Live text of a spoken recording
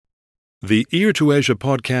The Ear to Asia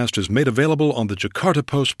podcast is made available on the Jakarta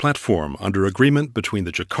Post platform under agreement between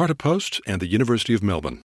the Jakarta Post and the University of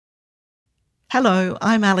Melbourne. Hello,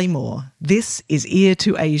 I'm Ali Moore. This is Ear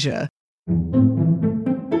to Asia.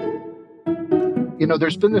 You know,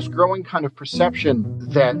 there's been this growing kind of perception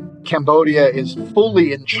that Cambodia is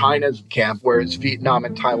fully in China's camp, whereas Vietnam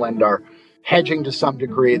and Thailand are hedging to some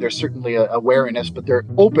degree. There's certainly a wariness, but they're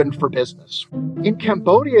open for business. In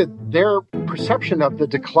Cambodia, their perception of the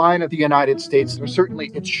decline of the United States,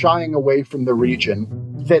 it's shying away from the region,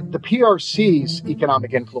 that the PRC's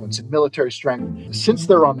economic influence and military strength, since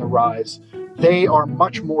they're on the rise, they are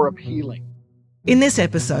much more appealing. In this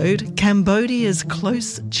episode, Cambodia's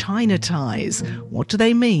close China ties. What do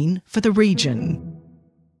they mean for the region?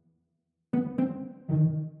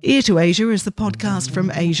 Ear to Asia is the podcast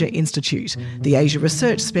from Asia Institute, the Asia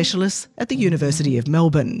research specialist at the University of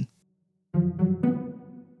Melbourne.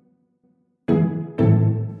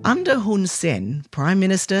 Under Hun Sen, Prime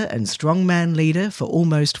Minister and strongman leader for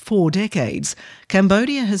almost 4 decades,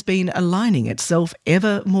 Cambodia has been aligning itself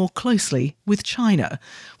ever more closely with China,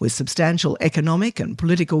 with substantial economic and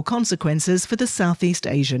political consequences for the Southeast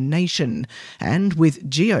Asian nation, and with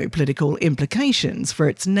geopolitical implications for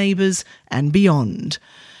its neighbours and beyond.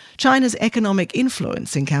 China's economic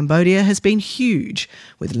influence in Cambodia has been huge,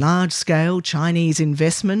 with large-scale Chinese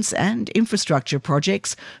investments and infrastructure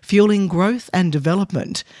projects fueling growth and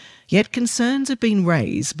development. Yet concerns have been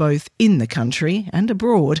raised both in the country and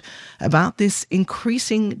abroad about this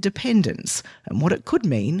increasing dependence and what it could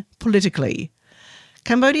mean politically.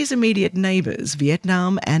 Cambodia's immediate neighbours,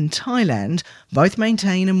 Vietnam and Thailand, both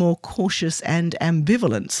maintain a more cautious and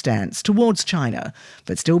ambivalent stance towards China,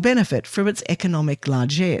 but still benefit from its economic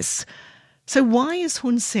largesse. So why is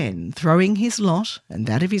Hun Sen throwing his lot and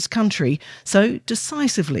that of his country so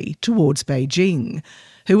decisively towards Beijing?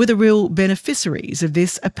 Who are the real beneficiaries of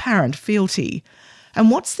this apparent fealty? And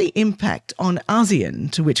what's the impact on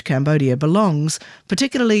ASEAN, to which Cambodia belongs,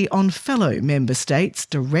 particularly on fellow member states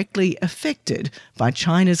directly affected by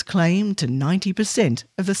China's claim to 90%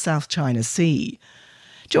 of the South China Sea?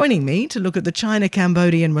 Joining me to look at the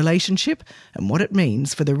China-Cambodian relationship and what it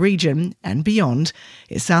means for the region and beyond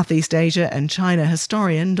is Southeast Asia and China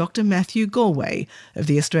historian Dr. Matthew Galway of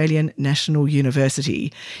the Australian National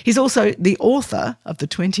University. He's also the author of the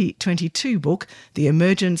 2022 book, The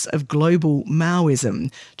Emergence of Global Maoism,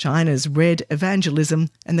 China's Red Evangelism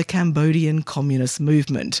and the Cambodian Communist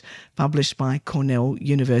Movement, published by Cornell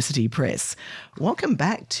University Press. Welcome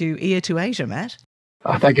back to Ear to Asia, Matt.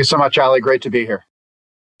 Thank you so much, Ali. Great to be here.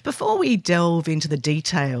 Before we delve into the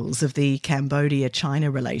details of the Cambodia-China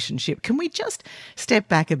relationship, can we just step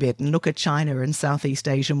back a bit and look at China and Southeast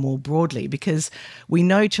Asia more broadly? Because we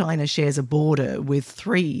know China shares a border with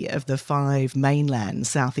 3 of the 5 mainland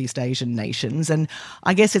Southeast Asian nations, and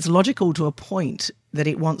I guess it's logical to a point that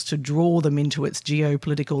it wants to draw them into its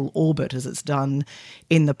geopolitical orbit as it's done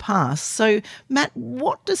in the past. So, Matt,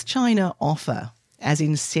 what does China offer as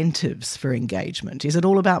incentives for engagement? Is it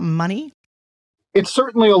all about money? It's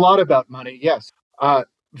certainly a lot about money, yes.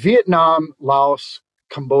 Vietnam, Laos,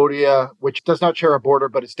 Cambodia, which does not share a border,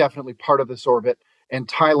 but is definitely part of this orbit, and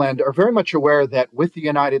Thailand are very much aware that with the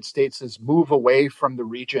United States' move away from the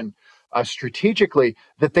region strategically,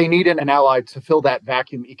 that they need an ally to fill that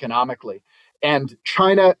vacuum economically. And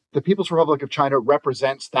China, the People's Republic of China,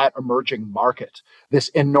 represents that emerging market, this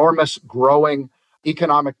enormous growing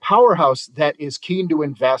economic powerhouse that is keen to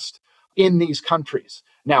invest in these countries.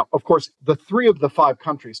 Now, of course, the 3 of the 5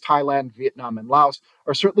 countries, Thailand, Vietnam, and Laos,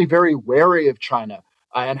 are certainly very wary of China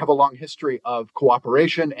and have a long history of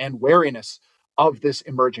cooperation and wariness of this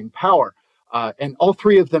emerging power. And all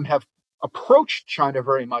 3 of them have approached China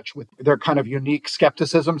very much with their kind of unique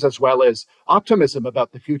skepticisms as well as optimism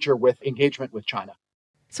about the future with engagement with China.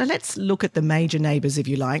 So let's look at the major neighbours, if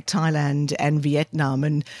you like, Thailand and Vietnam.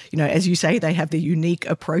 And, you know, as you say, they have the unique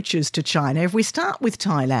approaches to China. If we start with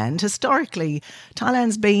Thailand, historically,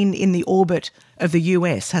 Thailand's been in the orbit of the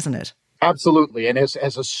US, hasn't it? Absolutely, and has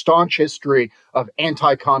a staunch history of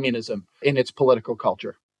anti-communism in its political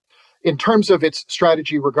culture. In terms of its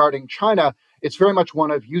strategy regarding China, it's very much one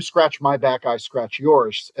of you scratch my back, I scratch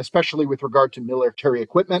yours, especially with regard to military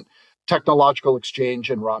equipment, technological exchange,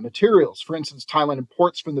 and raw materials. For instance, Thailand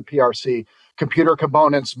imports from the PRC computer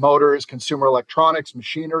components, motors, consumer electronics,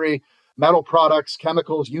 machinery, metal products,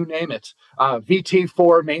 chemicals, you name it.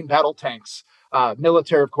 VT-4 main battle tanks.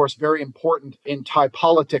 Military, of course, very important in Thai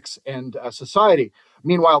politics and society.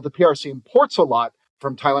 Meanwhile, the PRC imports a lot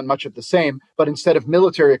from Thailand, much of the same, but instead of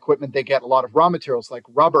military equipment, they get a lot of raw materials like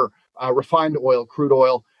rubber, refined oil, crude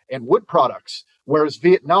oil, and wood products. whereas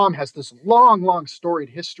Vietnam has this long, long storied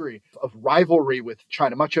history of rivalry with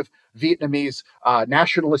China. Much of Vietnamese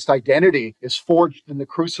nationalist identity is forged in the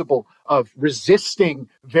crucible of resisting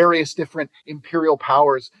various different imperial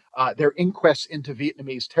powers, their inquests into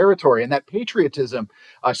Vietnamese territory. And that patriotism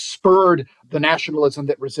spurred the nationalism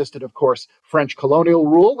that resisted, of course, French colonial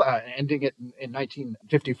rule, ending it in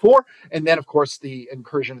 1954. And then, of course, the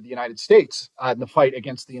incursion of the United States in the fight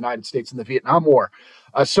against the United States in the Vietnam War.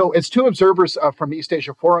 So as two observers from East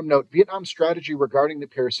Asia Forum note, Vietnam's strategy regarding the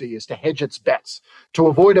PRC is to hedge its bets, to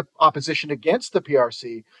avoid opposition against the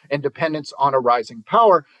PRC and dependence on a rising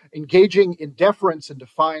power, engaging in deference and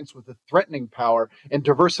defiance with a threatening power, and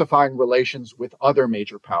diversifying relations with other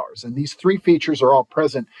major powers. And these three features are all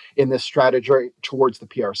present in this strategy towards the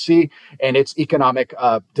PRC and its economic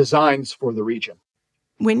designs for the region.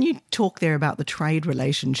 When you talk there about the trade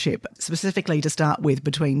relationship, specifically to start with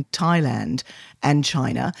between Thailand and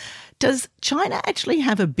China, does China actually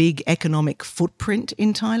have a big economic footprint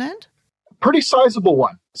in Thailand? Pretty sizable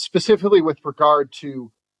one, specifically with regard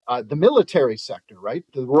to the military sector, right?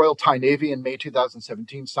 The Royal Thai Navy in May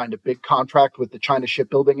 2017 signed a big contract with the China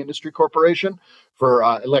Shipbuilding Industry Corporation for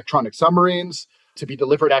electronic submarines to be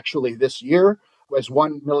delivered actually this year. As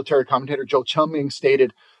one military commentator, Joe Chuming,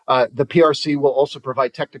 stated, the PRC will also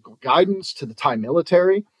provide technical guidance to the Thai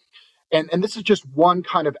military. And this is just one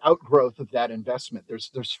kind of outgrowth of that investment.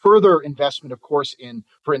 There's further investment, of course, in,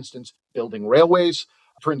 for instance, building railways.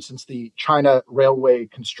 For instance, the China Railway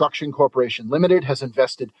Construction Corporation Limited has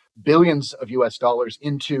invested billions of US dollars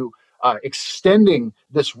into extending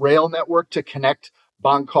this rail network to connect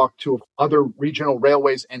Bangkok to other regional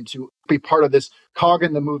railways and to be part of this cog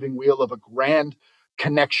in the moving wheel of a grand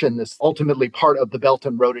connection, this ultimately part of the Belt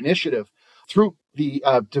and Road Initiative. Through the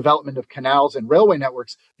development of canals and railway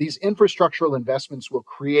networks, these infrastructural investments will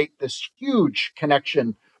create this huge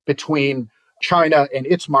connection between China and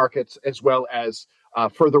its markets, as well as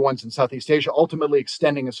further ones in Southeast Asia, ultimately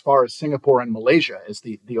extending as far as Singapore and Malaysia as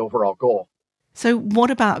the overall goal. So what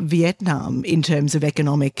about Vietnam in terms of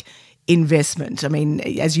economic investment? I mean,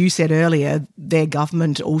 as you said earlier, their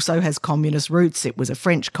government also has communist roots. It was a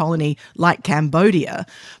French colony like Cambodia,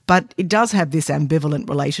 but it does have this ambivalent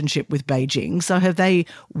relationship with Beijing. So have they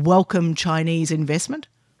welcomed Chinese investment?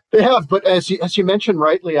 They have, but as you mentioned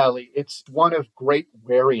rightly, Ali, it's one of great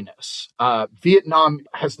wariness. Vietnam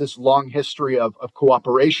has this long history of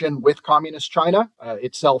cooperation with communist China,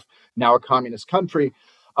 itself now a communist country,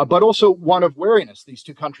 but also one of wariness. These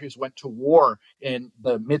two countries went to war in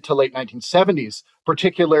the mid to late 1970s,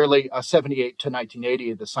 particularly 78 to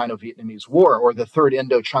 1980, the Sino-Vietnamese War, or the Third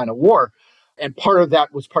Indochina War. And part of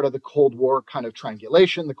that was part of the Cold War kind of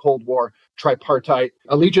triangulation, the Cold War tripartite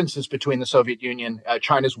allegiances between the Soviet Union,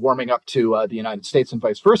 China's warming up to the United States and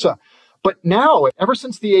vice versa. But now, ever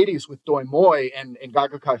since the 80s with Doi Moi and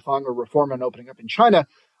Gaga Kaifang, or reform and opening up in China,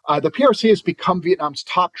 the PRC has become Vietnam's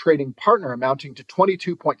top trading partner, amounting to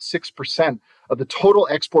 22.6% of the total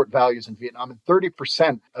export values in Vietnam and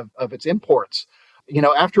 30% of its imports. You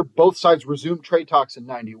know, after both sides resumed trade talks in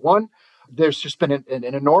 91, there's just been an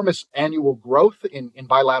enormous annual growth in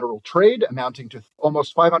bilateral trade, amounting to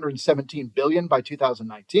almost $517 billion by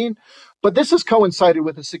 2019. But this has coincided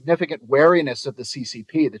with a significant wariness of the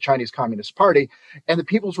CCP, the Chinese Communist Party, and the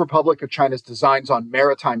People's Republic of China's designs on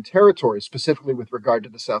maritime territory, specifically with regard to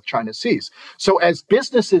the South China Seas. So as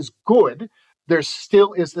business is good, there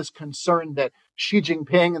still is this concern that Xi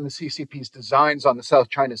Jinping and the CCP's designs on the South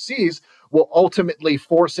China Seas will ultimately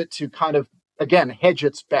force it to kind of, again, hedge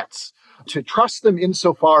its bets, to trust them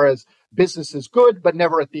insofar as business is good, but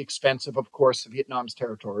never at the expense of course, Vietnam's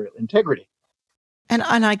territorial integrity. And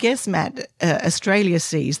I guess, Matt, Australia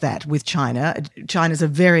sees that with China. China's a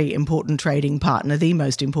very important trading partner, the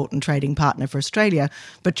most important trading partner for Australia.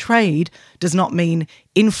 But trade does not mean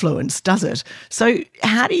influence, does it? So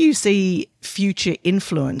how do you see future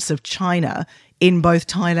influence of China in both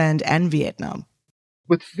Thailand and Vietnam?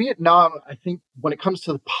 With Vietnam, I think when it comes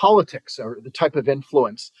to the politics or the type of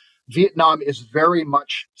influence, Vietnam is very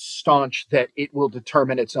much staunch that it will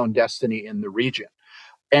determine its own destiny in the region.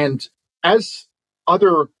 And as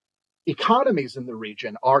other economies in the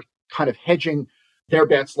region are kind of hedging their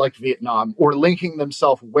bets like Vietnam or linking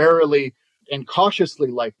themselves warily and cautiously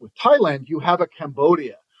like with Thailand, you have a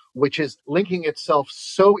Cambodia, which is linking itself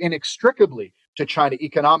so inextricably to China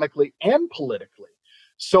economically and politically.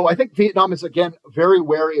 So I think Vietnam is, again, very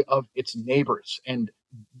wary of its neighbors and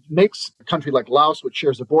makes a country like Laos, which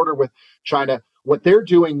shares a border with China, what they're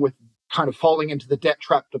doing with kind of falling into the debt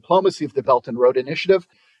trap diplomacy of the Belt and Road Initiative,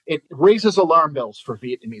 it raises alarm bells for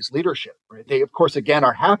Vietnamese leadership. Right? They, of course, again,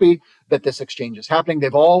 are happy that this exchange is happening.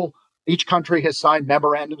 They've all Each country has signed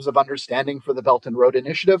memorandums of understanding for the Belt and Road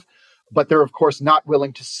Initiative, but they're, of course, not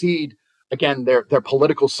willing to cede, again, their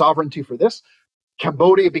political sovereignty for this.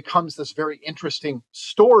 Cambodia becomes this very interesting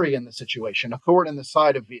story in the situation, a thorn in the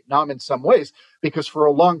side of Vietnam in some ways, because for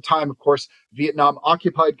a long time, of course, Vietnam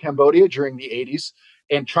occupied Cambodia during the 80s,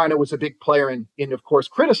 and China was a big player in of course,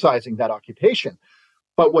 criticizing that occupation.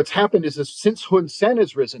 But what's happened is since Hun Sen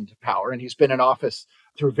has risen to power, and he's been in office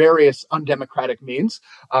through various undemocratic means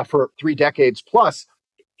for 3 decades plus,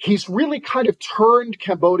 he's really kind of turned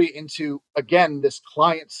Cambodia into, again, this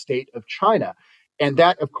client state of China. And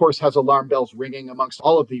that, of course, has alarm bells ringing amongst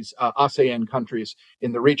all of these ASEAN countries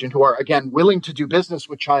in the region who are, again, willing to do business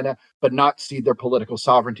with China, but not cede their political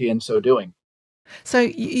sovereignty in so doing. So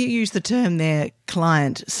you use the term there,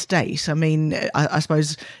 client state. I mean, I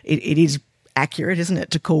suppose it is accurate, isn't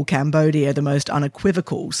it, to call Cambodia the most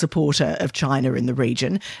unequivocal supporter of China in the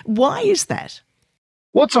region. Why is that?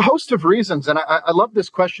 Well, it's a host of reasons. And I love this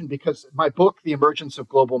question because my book, The Emergence of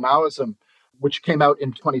Global Maoism, which came out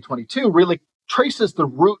in 2022, really traces the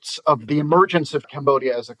roots of the emergence of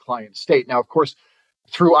Cambodia as a client state. Now, of course,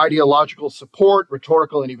 through ideological support,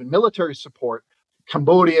 rhetorical, and even military support,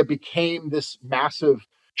 Cambodia became this massive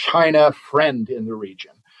China friend in the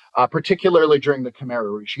region, particularly during the Khmer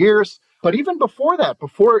Rouge years. But even before that,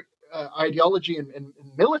 before ideology and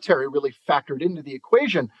military really factored into the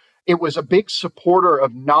equation, it was a big supporter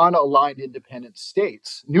of non-aligned independent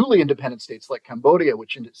states, newly independent states like Cambodia,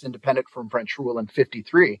 which is independent from French rule in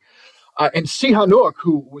 1953. And Sihanouk,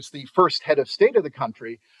 who was the first head of state of the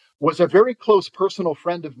country, was a very close personal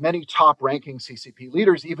friend of many top-ranking CCP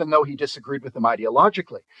leaders, even though he disagreed with them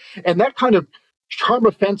ideologically. And that kind of charm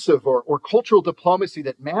offensive or cultural diplomacy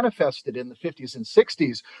that manifested in the 50s and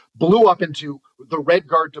 60s blew up into the Red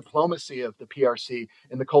Guard diplomacy of the PRC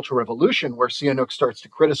in the Cultural Revolution, where Sihanouk starts to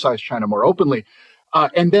criticize China more openly.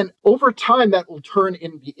 And then over time, that will turn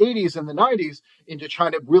in the 80s and the 90s into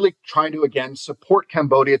China really trying to, again, support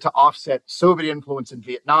Cambodia to offset Soviet influence in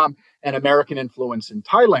Vietnam and American influence in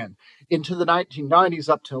Thailand. Into the 1990s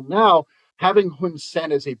up till now, having Hun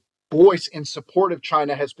Sen as a voice in support of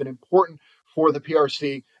China has been important for the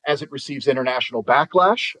PRC as it receives international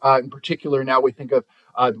backlash. In particular, now we think of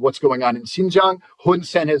what's going on in Xinjiang. Hun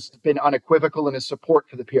Sen has been unequivocal in his support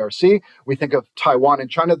for the PRC. We think of Taiwan and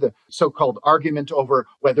China, the so-called argument over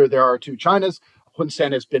whether there are two Chinas. Hun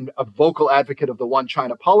Sen has been a vocal advocate of the one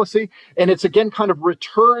China policy. And it's again kind of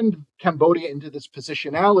returned Cambodia into this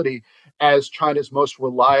positionality as China's most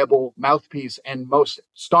reliable mouthpiece and most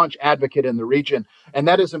staunch advocate in the region. And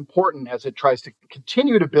that is important as it tries to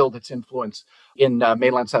continue to build its influence in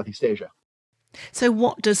mainland Southeast Asia. So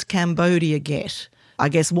what does Cambodia get? I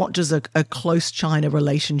guess what does a close China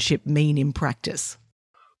relationship mean in practice?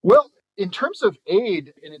 Well, in terms of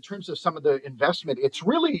aid and in terms of some of the investment, it's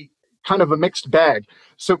really kind of a mixed bag.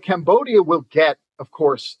 So Cambodia will get, of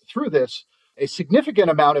course, through this, a significant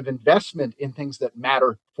amount of investment in things that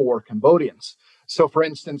matter for Cambodians. So, for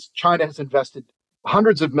instance, China has invested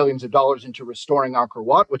hundreds of millions of dollars into restoring Angkor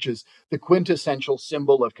Wat, which is the quintessential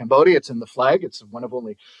symbol of Cambodia. It's in the flag. It's one of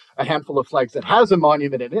only a handful of flags that has a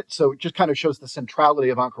monument in it. So it just kind of shows the centrality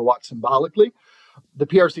of Angkor Wat symbolically. The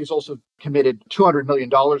PRC has also committed $200 million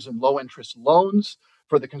in low-interest loans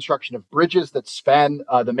for the construction of bridges that span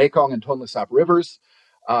the Mekong and Tonle Sap rivers.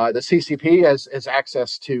 The CCP has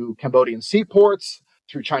access to Cambodian seaports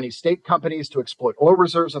through Chinese state companies to exploit oil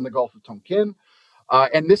reserves in the Gulf of Tonkin.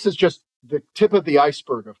 And this is just the tip of the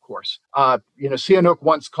iceberg, of course. Sihanouk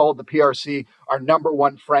once called the PRC our number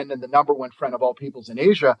one friend and the number one friend of all peoples in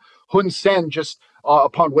Asia. Hun Sen, just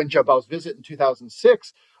upon Wen Jiabao's visit in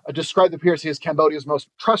 2006, described the PRC as Cambodia's most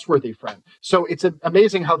trustworthy friend. So it's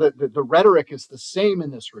amazing how the rhetoric is the same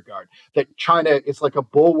in this regard, that China is like a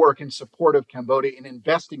bulwark in support of Cambodia and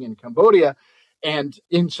investing in Cambodia. And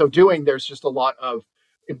in so doing, there's just a lot of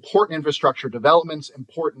important infrastructure developments,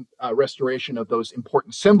 important restoration of those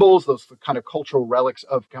important symbols, those kind of cultural relics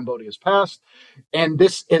of Cambodia's past. And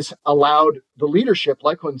this has allowed the leadership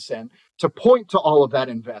like Hun Sen to point to all of that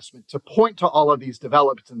investment, to point to all of these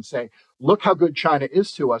developments and say, look how good China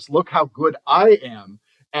is to us. Look how good I am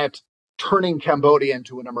at turning Cambodia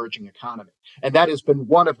into an emerging economy. And that has been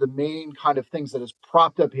one of the main kind of things that has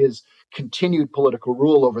propped up his continued political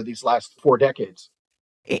rule over these last 4 decades.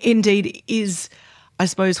 Indeed, is, I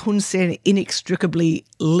suppose, Hun Sen inextricably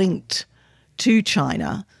linked to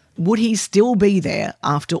China? Would he still be there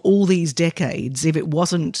after all these decades if it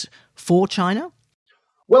wasn't for China?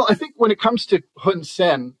 Well, I think when it comes to Hun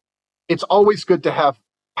Sen, it's always good to have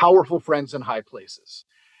powerful friends in high places.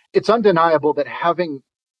 It's undeniable that having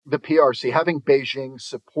the PRC, having Beijing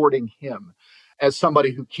supporting him as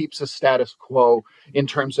somebody who keeps a status quo in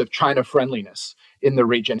terms of China friendliness in the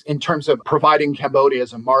region, in terms of providing Cambodia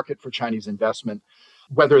as a market for Chinese investment,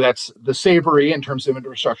 whether that's the savory in terms of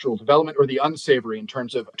infrastructural development or the unsavory in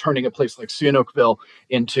terms of turning a place like Sihanoukville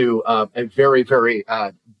into a very, very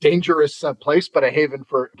dangerous place, but a haven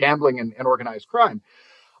for gambling and organized crime.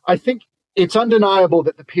 I think it's undeniable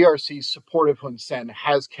that the PRC's support of Hun Sen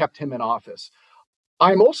has kept him in office.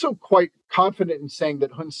 I'm also quite confident in saying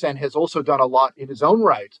that Hun Sen has also done a lot in his own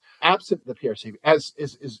right, absent the PRC, as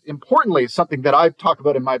is importantly something that I've talked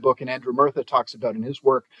about in my book and Andrew Murtha talks about in his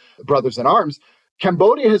work, Brothers in Arms.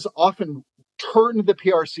 Cambodia has often turned the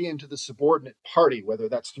PRC into the subordinate party, whether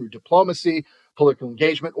that's through diplomacy, political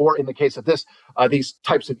engagement, or in the case of these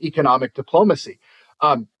types of economic diplomacy.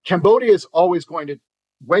 Cambodia is always going to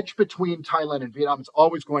wedge between Thailand and Vietnam. Is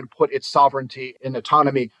always going to put its sovereignty and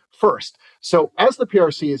autonomy first. So as the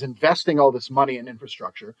PRC is investing all this money in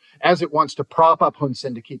infrastructure, as it wants to prop up Hun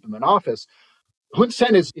Sen to keep him in office, Hun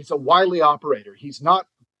Sen is a wily operator. He's not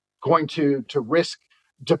going to risk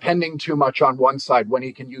depending too much on one side when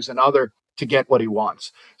he can use another to get what he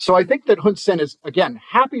wants. So I think that Hun Sen is, again,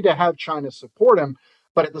 happy to have China support him,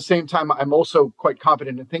 but at the same time, I'm also quite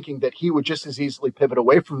confident in thinking that he would just as easily pivot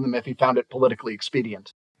away from them if he found it politically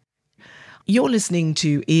expedient. You're listening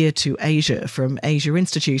to Ear to Asia from Asia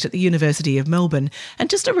Institute at the University of Melbourne. And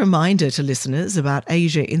just a reminder to listeners about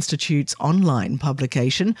Asia Institute's online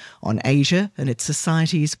publication on Asia and its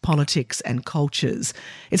societies, politics and cultures.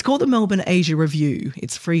 It's called the Melbourne Asia Review.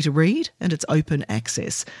 It's free to read and it's open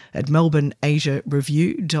access at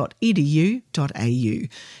melbourneasiareview.edu.au.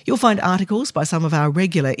 You'll find articles by some of our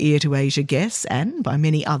regular Ear to Asia guests and by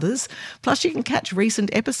many others. Plus you can catch recent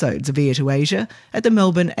episodes of Ear to Asia at the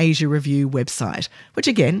Melbourne Asia Review website, which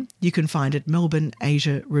again, you can find at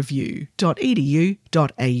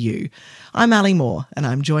melbourneasiareview.edu.au. I'm Ali Moore, and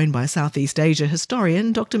I'm joined by Southeast Asia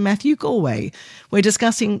historian Dr. Matthew Galway. We're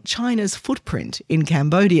discussing China's footprint in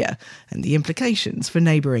Cambodia and the implications for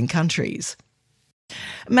neighbouring countries.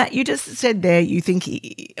 Matt, you just said there you think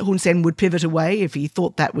Hun Sen would pivot away if he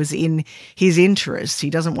thought that was in his interest. He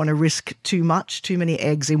doesn't want to risk too many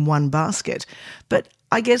eggs in one basket. But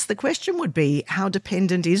I guess the question would be, how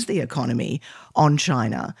dependent is the economy on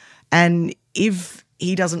China? And if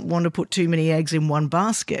he doesn't want to put too many eggs in one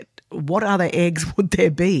basket, what other eggs would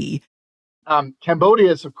there be?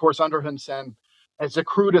 Cambodia is, of course, under Hun Sen, has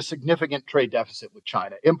accrued a significant trade deficit with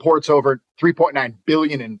China. Imports over $3.9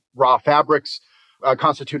 billion in raw fabrics,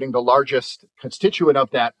 constituting the largest constituent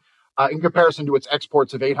of that, in comparison to its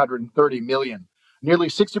exports of $830 million. Nearly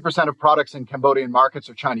 60% of products in Cambodian markets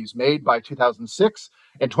are Chinese made by 2006,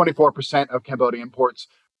 and 24% of Cambodian imports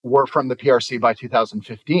were from the PRC by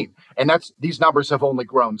 2015. And these numbers have only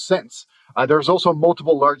grown since. There's also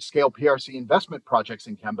multiple large-scale PRC investment projects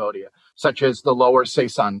in Cambodia, such as the Lower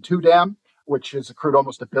Sesan 2 Dam, which has accrued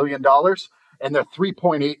almost $1 billion, and the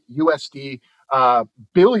 3.8 USD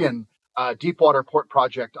billion deepwater port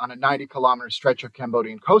project on a 90-kilometer stretch of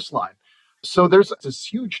Cambodian coastline. So there's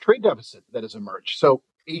this huge trade deficit that has emerged. So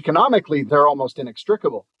economically, they're almost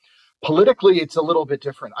inextricable. Politically, it's a little bit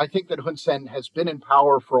different. I think that Hun Sen has been in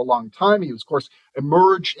power for a long time. He was, of course,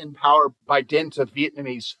 emerged in power by dint of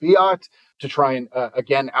Vietnamese fiat to try and,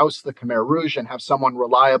 again, oust the Khmer Rouge and have someone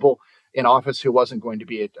reliable in office who wasn't going to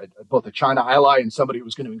be both a China ally and somebody who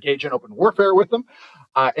was going to engage in open warfare with them,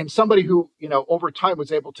 and somebody who, over time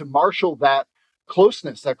was able to marshal that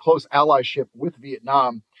closeness, that close allyship with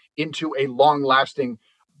Vietnam into a long-lasting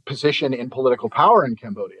position in political power in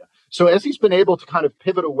Cambodia. So as he's been able to kind of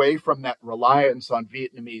pivot away from that reliance on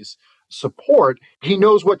Vietnamese support, he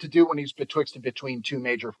knows what to do when he's betwixt and between two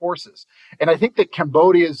major forces. And I think that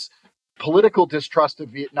Cambodia's political distrust of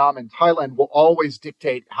Vietnam and Thailand will always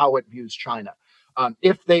dictate how it views China.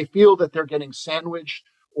 If they feel that they're getting sandwiched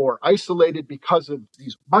or isolated because of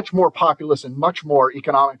these much more populous and much more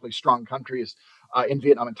economically strong countries in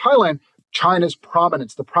Vietnam and Thailand, China's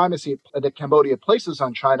prominence, the primacy that Cambodia places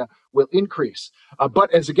on China will increase. But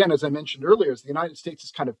as I mentioned earlier, as the United States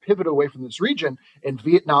has kind of pivoted away from this region, and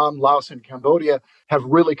Vietnam, Laos, and Cambodia have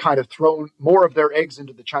really kind of thrown more of their eggs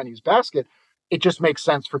into the Chinese basket, it just makes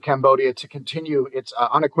sense for Cambodia to continue its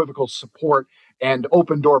unequivocal support and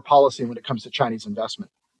open door policy when it comes to Chinese investment.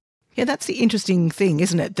 Yeah, that's the interesting thing,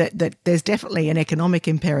 isn't it? That there's definitely an economic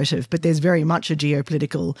imperative, but there's very much a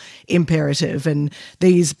geopolitical imperative. And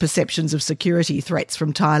these perceptions of security threats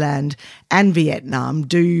from Thailand and Vietnam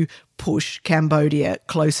do push Cambodia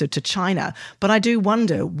closer to China. But I do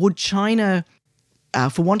wonder, would China,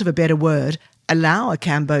 for want of a better word, allow a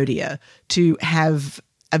Cambodia to have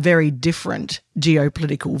a very different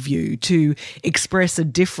geopolitical view, to express a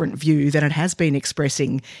different view than it has been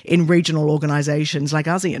expressing in regional organisations like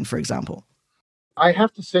ASEAN, for example? I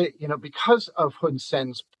have to say, because of Hun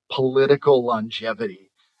Sen's political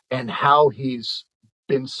longevity and how he's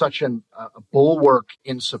been such a bulwark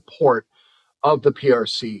in support of the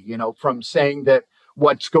PRC, from saying that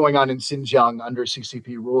what's going on in Xinjiang under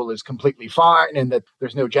CCP rule is completely fine and that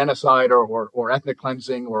there's no genocide or ethnic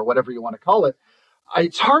cleansing or whatever you want to call it.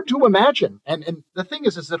 It's hard to imagine. And the thing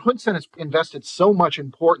is that Hun Sen has invested so much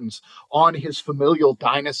importance on his familial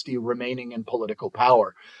dynasty remaining in political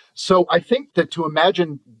power. So I think that to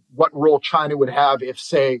imagine what role China would have if,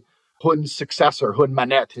 say, Hun's successor, Hun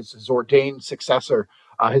Manet, his ordained successor,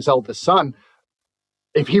 his eldest son,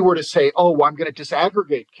 if he were to say, oh, I'm going to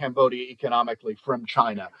disaggregate Cambodia economically from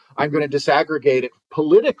China, I'm going to disaggregate it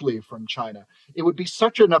politically from China, it would be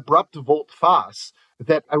such an abrupt volte-face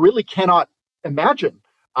that I really cannot imagine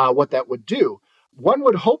what that would do. One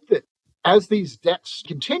would hope that as these debts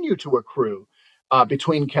continue to accrue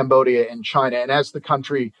between Cambodia and China, and as the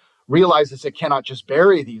country realizes it cannot just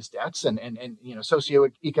bury these debts, and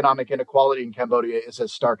socioeconomic inequality in Cambodia is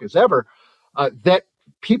as stark as ever, that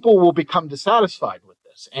people will become dissatisfied with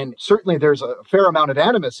this. And certainly there's a fair amount of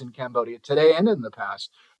animus in Cambodia today and in the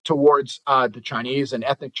past towards the Chinese and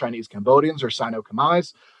ethnic Chinese Cambodians or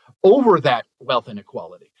Sino-Khmers over that wealth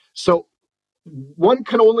inequality. So one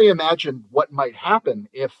can only imagine what might happen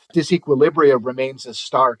if disequilibrium remains as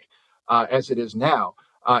stark as it is now.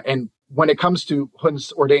 And when it comes to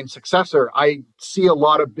Hun's ordained successor, I see a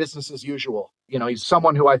lot of business as usual. He's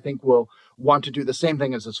someone who I think will want to do the same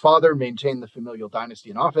thing as his father, maintain the familial dynasty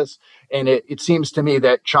in office. And it seems to me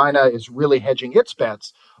that China is really hedging its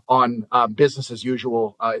bets on business as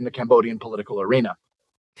usual in the Cambodian political arena.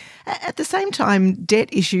 At the same time, debt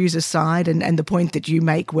issues aside, and the point that you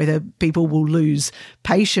make, whether people will lose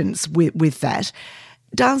patience with that,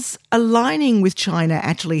 does aligning with China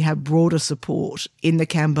actually have broader support in the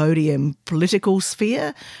Cambodian political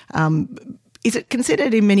sphere? Is it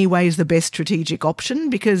considered in many ways the best strategic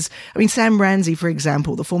option? Because, Sam Rainsy, for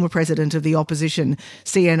example, the former president of the opposition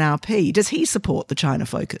CNRP, does he support the China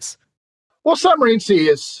focus? Well, Sam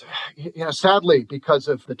Rainsy is, sadly, because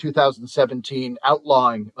of the 2017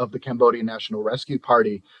 outlawing of the Cambodian National Rescue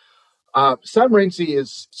Party, Sam Rainsy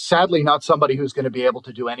is sadly not somebody who's going to be able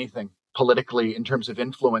to do anything politically in terms of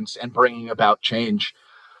influence and bringing about change.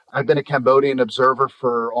 I've been a Cambodian observer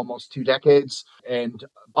for almost 2 decades, and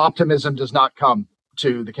optimism does not come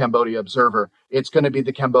to the Cambodia Observer. It's going to be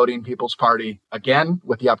the Cambodian People's Party again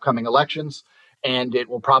with the upcoming elections, and it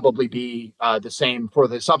will probably be the same for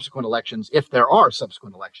the subsequent elections if there are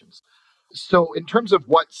subsequent elections. So in terms of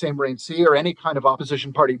what Sam Rainsy or any kind of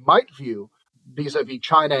opposition party might view vis-a-vis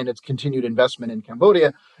China and its continued investment in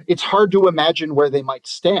Cambodia, it's hard to imagine where they might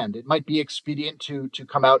stand. It might be expedient to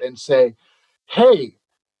come out and say, hey,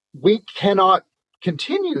 we cannot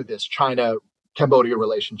continue this China-Cambodia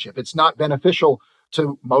relationship. It's not beneficial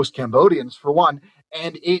to most Cambodians, for one,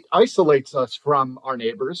 and it isolates us from our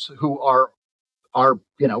neighbors who are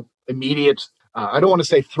immediate, I don't want to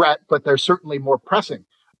say threat, but they're certainly more pressing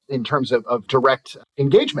in terms of direct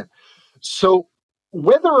engagement. So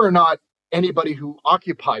whether or not anybody who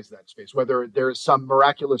occupies that space, whether there is some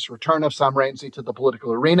miraculous return of Sam Rainsy to the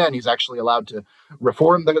political arena and he's actually allowed to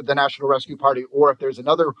reform the National Rescue Party, or if there's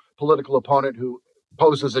another political opponent who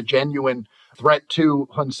poses a genuine threat to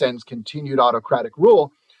Hun Sen's continued autocratic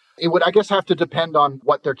rule, it would, I guess, have to depend on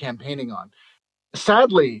what they're campaigning on.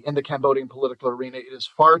 Sadly, in the Cambodian political arena, it is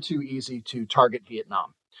far too easy to target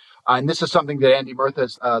Vietnam. And this is something that Andy Murtha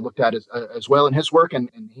has looked at as well in his work, and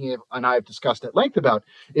he and I have discussed at length about,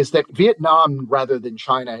 is that Vietnam, rather than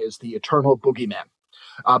China, is the eternal boogeyman.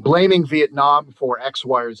 Blaming Vietnam for X,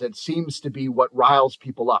 Y, or Z seems to be what riles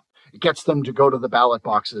people up. It gets them to go to the ballot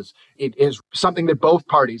boxes. It is something that both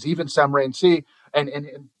parties, even Sam Rainsy and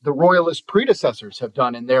the royalist predecessors have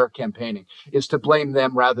done in their campaigning, is to blame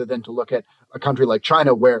them rather than to look at a country like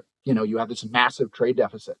China where, you have this massive trade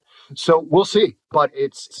deficit. So we'll see, but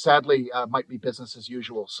it's sadly might be business as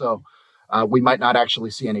usual. So we might not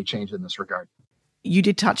actually see any change in this regard. You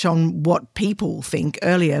did touch on what people think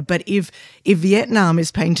earlier, but if Vietnam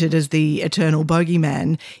is painted as the eternal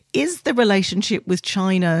bogeyman, is the relationship with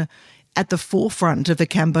China at the forefront of the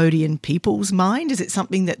Cambodian people's mind? Is it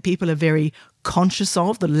something that people are very conscious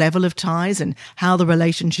of, the level of ties and how the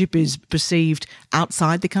relationship is perceived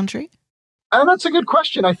outside the country? That's a good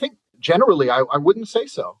question. I think generally I wouldn't say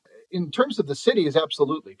so. In terms of the cities,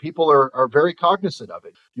 absolutely. People are very cognizant of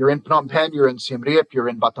it. You're in Phnom Penh, you're in Siem Reap, you're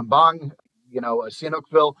in Battambang,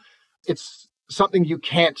 Sihanoukville. It's something you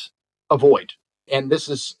can't avoid. And this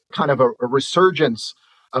is kind of a resurgence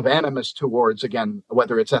of animus towards, again,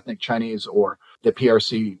 whether it's ethnic Chinese or the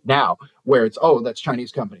PRC now, where it's, oh, that's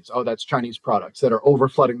Chinese companies, oh, that's Chinese products that are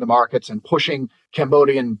overflooding the markets and pushing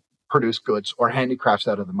Cambodian produced goods or handicrafts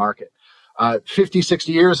out of the market. 50,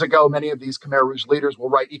 60 years ago, many of these Khmer Rouge leaders will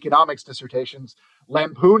write economics dissertations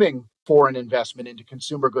lampooning foreign investment into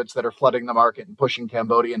consumer goods that are flooding the market and pushing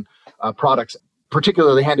Cambodian products,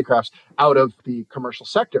 particularly handicrafts, out of the commercial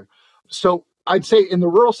sector. So I'd say in the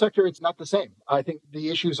rural sector, it's not the same. I think the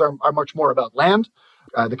issues are much more about land.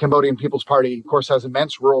 The Cambodian People's Party, of course, has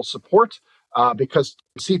immense rural support because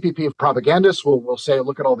CPP propagandists will say,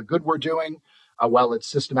 look at all the good we're doing, while it's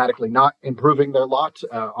systematically not improving their lot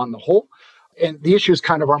on the whole. And the issues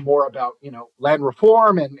kind of are more about, land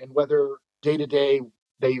reform and whether day to day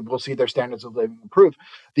they will see their standards of living improve.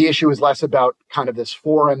 The issue is less about kind of this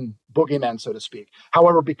foreign boogeyman, so to speak.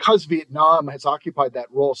 However, because Vietnam has occupied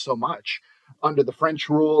that role so much under the French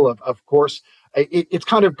rule, of course, it's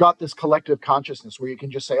kind of got this collective consciousness where you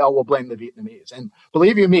can just say, oh, we'll blame the Vietnamese. And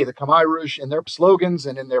believe you me, the Khmer Rouge in their slogans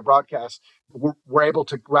and in their broadcasts were able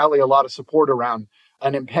to rally a lot of support around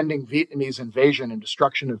an impending Vietnamese invasion and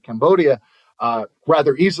destruction of Cambodia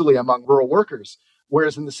rather easily among rural workers.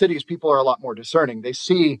 Whereas in the cities, people are a lot more discerning. They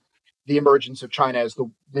see the emergence of China as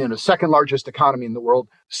the second largest economy in the world,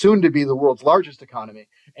 soon to be the world's largest economy,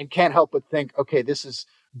 and can't help but think, okay, this is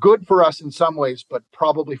good for us in some ways, but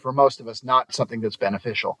probably for most of us, not something that's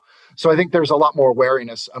beneficial. So I think there's a lot more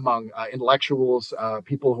wariness among intellectuals,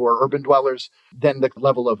 people who are urban dwellers, than the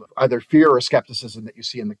level of either fear or skepticism that you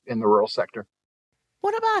see in the rural sector.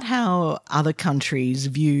 What about how other countries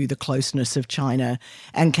view the closeness of China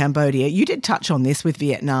and Cambodia? You did touch on this with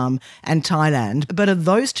Vietnam and Thailand, but are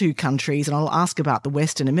those two countries, and I'll ask about the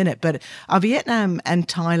West in a minute, but are Vietnam and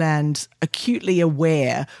Thailand acutely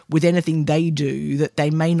aware with anything they do that they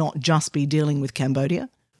may not just be dealing with Cambodia?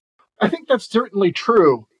 I think that's certainly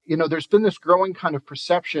true. There's been this growing kind of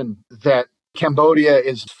perception that Cambodia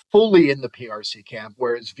is fully in the PRC camp,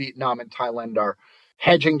 whereas Vietnam and Thailand are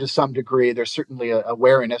hedging to some degree. There's certainly a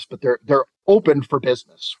wariness, but they're open for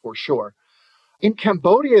business for sure. In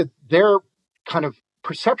Cambodia, their kind of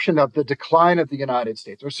perception of the decline of the United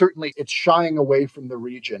States, or certainly it's shying away from the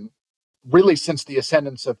region, really since the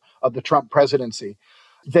ascendance of the Trump presidency,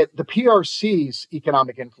 that the PRC's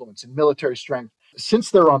economic influence and military strength, since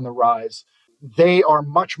they're on the rise, they are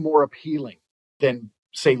much more appealing than,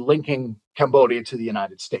 say, linking Cambodia to the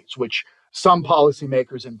United States, which some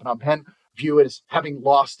policymakers in Phnom Penh view it as having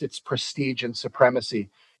lost its prestige and supremacy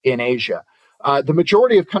in Asia. The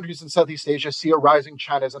majority of countries in Southeast Asia see a rising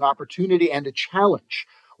China as an opportunity and a challenge,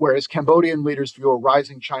 whereas Cambodian leaders view a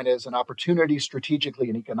rising China as an opportunity strategically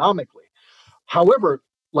and economically. However,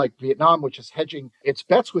 like Vietnam, which is hedging its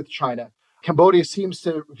bets with China, Cambodia seems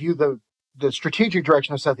to view the strategic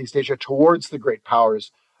direction of Southeast Asia towards the great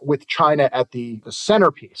powers, with China at the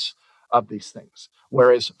centerpiece of these things.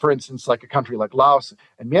 Whereas, for instance, like a country like Laos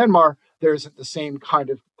and Myanmar, there isn't the same kind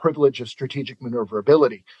of privilege of strategic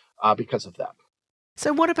maneuverability because of that.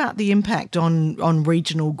 So what about the impact on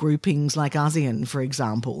regional groupings like ASEAN, for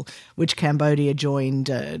example, which Cambodia joined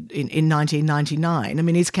in 1999? I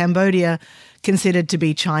mean, is Cambodia considered to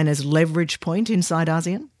be China's leverage point inside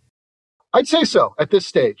ASEAN? I'd say so at this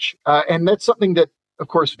stage. And that's something that, of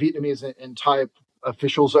course, Vietnamese and Thai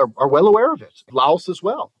officials are well aware of it. Laos as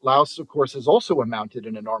well. Laos, of course, has also amounted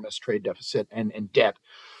an enormous trade deficit and debt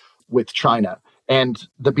with China. And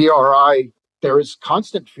the BRI, there is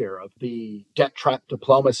constant fear of the debt trap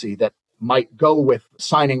diplomacy that might go with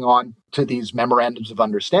signing on to these memorandums of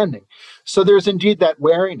understanding. So there's indeed that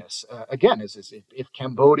wariness. Again, is if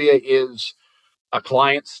Cambodia is a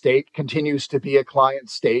client state, continues to be a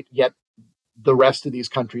client state, yet the rest of these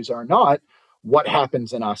countries are not, what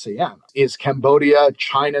happens in ASEAN? Is Cambodia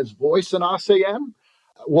China's voice in ASEAN?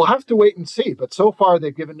 We'll have to wait and see, but so far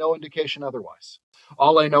they've given no indication otherwise.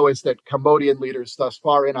 All I know is that Cambodian leaders thus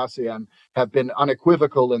far in ASEAN have been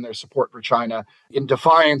unequivocal in their support for China in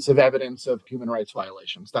defiance of evidence of human rights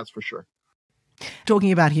violations. That's for sure.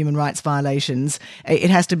 Talking about human rights violations, it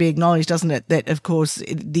has to be acknowledged, doesn't it, that, of course,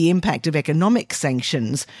 the impact of economic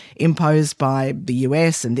sanctions imposed by the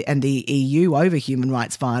US and the EU over human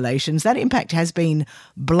rights violations, that impact has been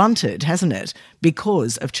blunted, hasn't it,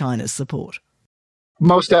 because of China's support?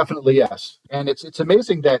 Most definitely, yes. And it's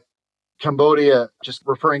amazing that Cambodia, just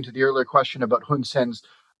referring to the earlier question about Hun Sen's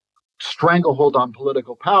stranglehold on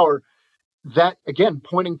political power, that, again,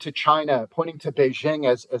 pointing to China, pointing to Beijing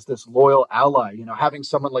as this loyal ally, having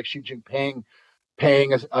someone like Xi Jinping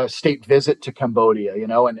paying a state visit to Cambodia,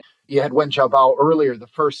 and you had Wen Jiabao earlier, the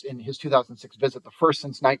first in his 2006 visit, the first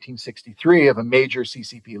since 1963 of a major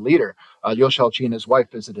CCP leader. Liu Shaoqi and his wife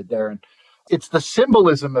visited there. And It's the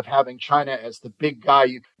symbolism of having China as the big guy,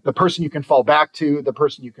 the person you can fall back to, the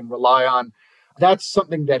person you can rely on. That's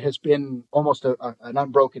something that has been almost an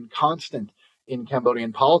unbroken constant in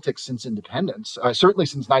Cambodian politics since independence, certainly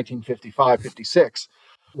since 1955, 56.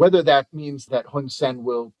 Whether that means that Hun Sen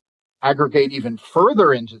will aggregate even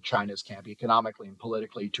further into China's camp economically and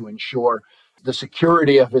politically to ensure the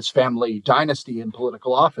security of his family dynasty in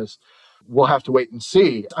political office, we'll have to wait and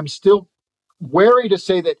see. I'm still wary to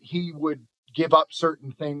say that he would give up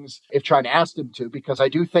certain things if China asked him to, because I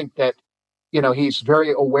do think that, he's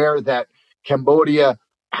very aware that Cambodia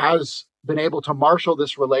has been able to marshal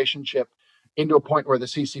this relationship into a point where the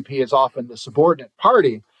CCP is often the subordinate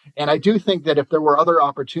party. And I do think that if there were other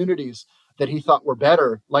opportunities that he thought were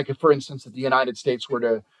better, like if, for instance, if the United States were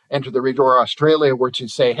to enter the region, or Australia were to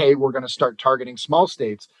say, hey, we're going to start targeting small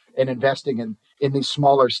states and investing in these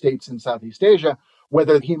smaller states in Southeast Asia,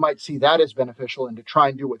 whether he might see that as beneficial and to try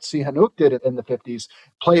and do what Sihanouk did in the 50s,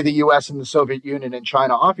 play the US and the Soviet Union and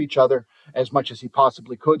China off each other as much as he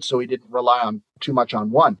possibly could so he didn't rely on too much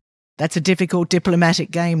on one. That's a difficult diplomatic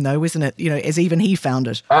game, though, isn't it? As even he found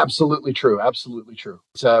it. Absolutely true. Absolutely true.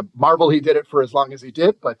 It's a marvel he did it for as long as he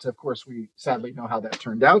did. But of course, we sadly know how that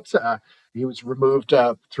turned out. He was removed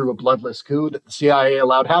through a bloodless coup that the CIA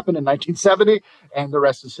allowed happen in 1970, and the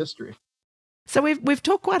rest is history. So we've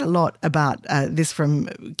talked quite a lot about this from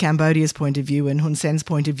Cambodia's point of view and Hun Sen's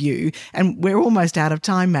point of view, and we're almost out of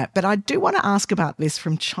time, Matt, but I do want to ask about this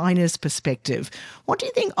from China's perspective. What do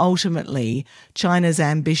you think ultimately China's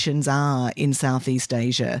ambitions are in Southeast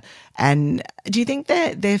Asia? And do you think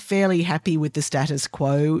they're fairly happy with the status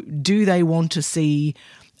quo? Do they want to see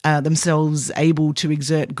themselves able to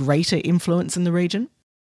exert greater influence in the region?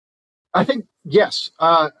 I think, yes.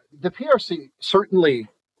 The PRC certainly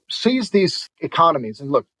sees these economies,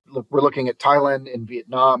 and look, we're looking at Thailand and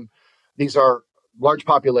Vietnam. These are large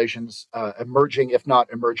populations, emerging, if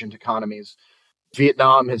not emergent economies.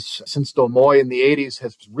 Vietnam has, since Doi Moi in the 80s,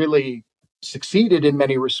 has really succeeded in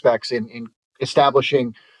many respects in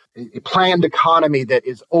establishing a planned economy that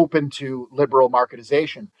is open to liberal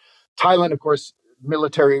marketization. Thailand, of course,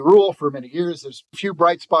 military rule for many years. There's a few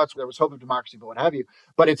bright spots. There was hope of democracy, but what have you.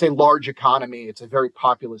 But it's a large economy. It's a very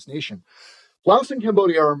populous nation. Laos and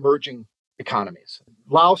Cambodia are emerging economies.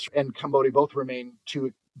 Laos and Cambodia both remain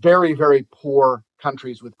two very, very poor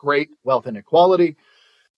countries with great wealth inequality,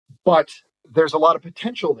 but there's a lot of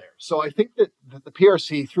potential there. So I think that the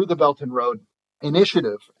PRC, through the Belt and Road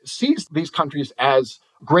Initiative, sees these countries as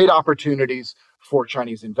great opportunities for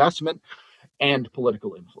Chinese investment and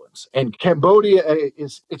political influence. And Cambodia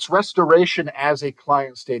its restoration as a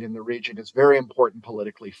client state in the region is very important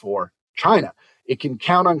politically for China. It can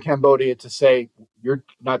count on Cambodia to say, you're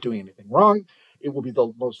not doing anything wrong. It will be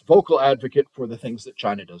the most vocal advocate for the things that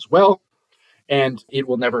China does well. And it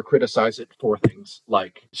will never criticize it for things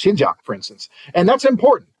like Xinjiang, for instance. And that's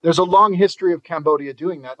important. There's a long history of Cambodia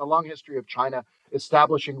doing that, and a long history of China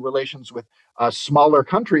establishing relations with smaller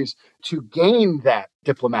countries to gain that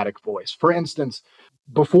diplomatic voice. For instance,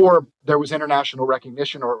 before there was international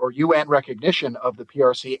recognition or UN recognition of the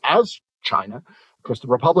PRC as China, of course, the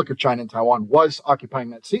Republic of China and Taiwan was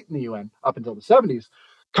occupying that seat in the UN up until the 70s.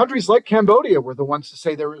 Countries like Cambodia were the ones to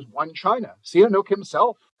say there is one China. Sihanouk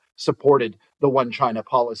himself supported the one China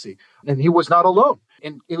policy, and he was not alone.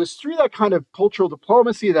 And it was through that kind of cultural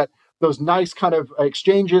diplomacy, that those nice kind of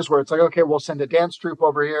exchanges where it's like, okay, we'll send a dance troupe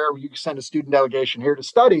over here, you can send a student delegation here to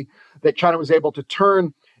study, that China was able to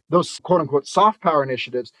turn those quote unquote soft power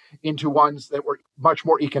initiatives into ones that were much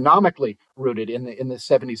more economically rooted in the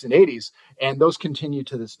 70s and 80s. And those continue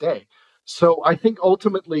to this day. So I think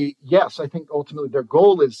ultimately, yes, their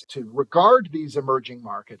goal is to regard these emerging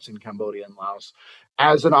markets in Cambodia and Laos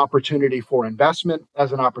as an opportunity for investment,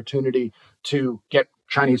 as an opportunity to get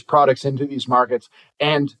Chinese products into these markets.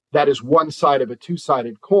 And that is one side of a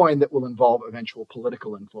two-sided coin that will involve eventual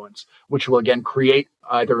political influence, which will again create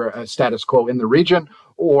either a status quo in the region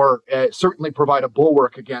or certainly provide a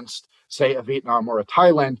bulwark against, say, a Vietnam or a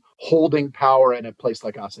Thailand holding power in a place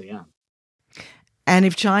like ASEAN. And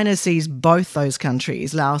if China sees both those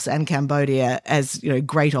countries, Laos and Cambodia, as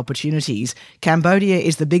great opportunities, Cambodia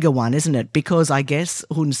is the bigger one, isn't it? Because I guess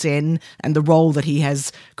Hun Sen and the role that he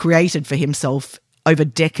has created for himself over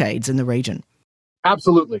decades in the region.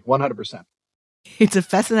 Absolutely, 100%. It's a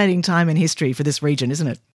fascinating time in history for this region, isn't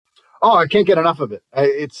it? Oh, I can't get enough of it.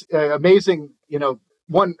 It's amazing.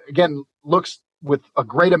 One, again, looks with a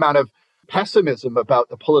great amount of pessimism about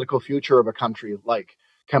the political future of a country like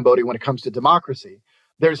Cambodia when it comes to democracy.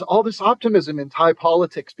 There's all this optimism in Thai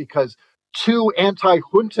politics because two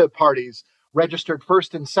anti-junta parties registered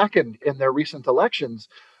first and second in their recent elections.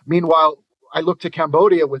 Meanwhile, I look to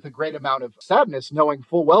Cambodia with a great amount of sadness, knowing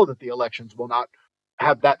full well that the elections will not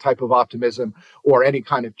have that type of optimism or any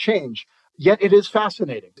kind of change. Yet it is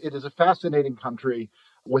fascinating. It is a fascinating country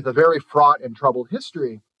with a very fraught and troubled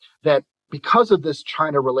history that, because of this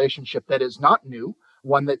China relationship that is not new,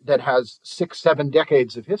 one that has 6-7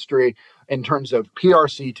 decades of history in terms of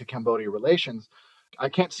PRC to Cambodia relations, I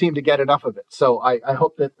can't seem to get enough of it. So I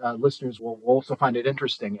hope that listeners will also find it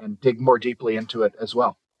interesting and dig more deeply into it as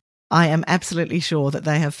well. I am absolutely sure that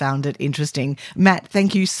they have found it interesting. Matt,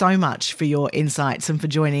 thank you so much for your insights and for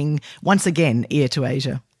joining once again Ear to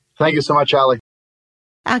Asia. Thank you so much, Ali.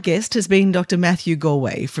 Our guest has been Dr. Matthew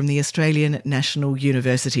Galway from the Australian National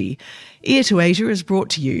University. Ear to Asia is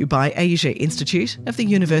brought to you by Asia Institute of the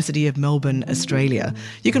University of Melbourne, Australia.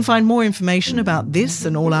 You can find more information about this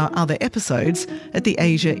and all our other episodes at the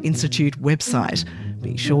Asia Institute website.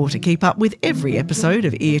 Be sure to keep up with every episode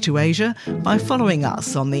of Ear to Asia by following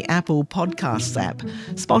us on the Apple Podcasts app,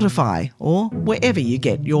 Spotify, or wherever you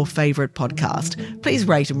get your favourite podcast. Please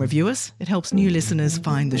rate and review us. It helps new listeners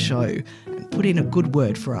find the show. And put in a good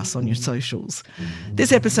word for us on your socials.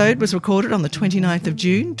 This episode was recorded on the 29th of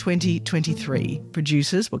June 2023.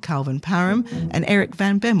 Producers were Calvin Parham and Eric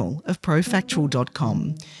Van Bemmel of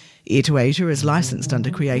profactual.com. Ear to Asia is licensed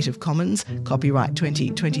under Creative Commons, copyright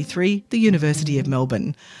 2023, the University of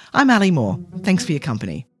Melbourne. I'm Ali Moore. Thanks for your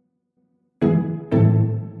company.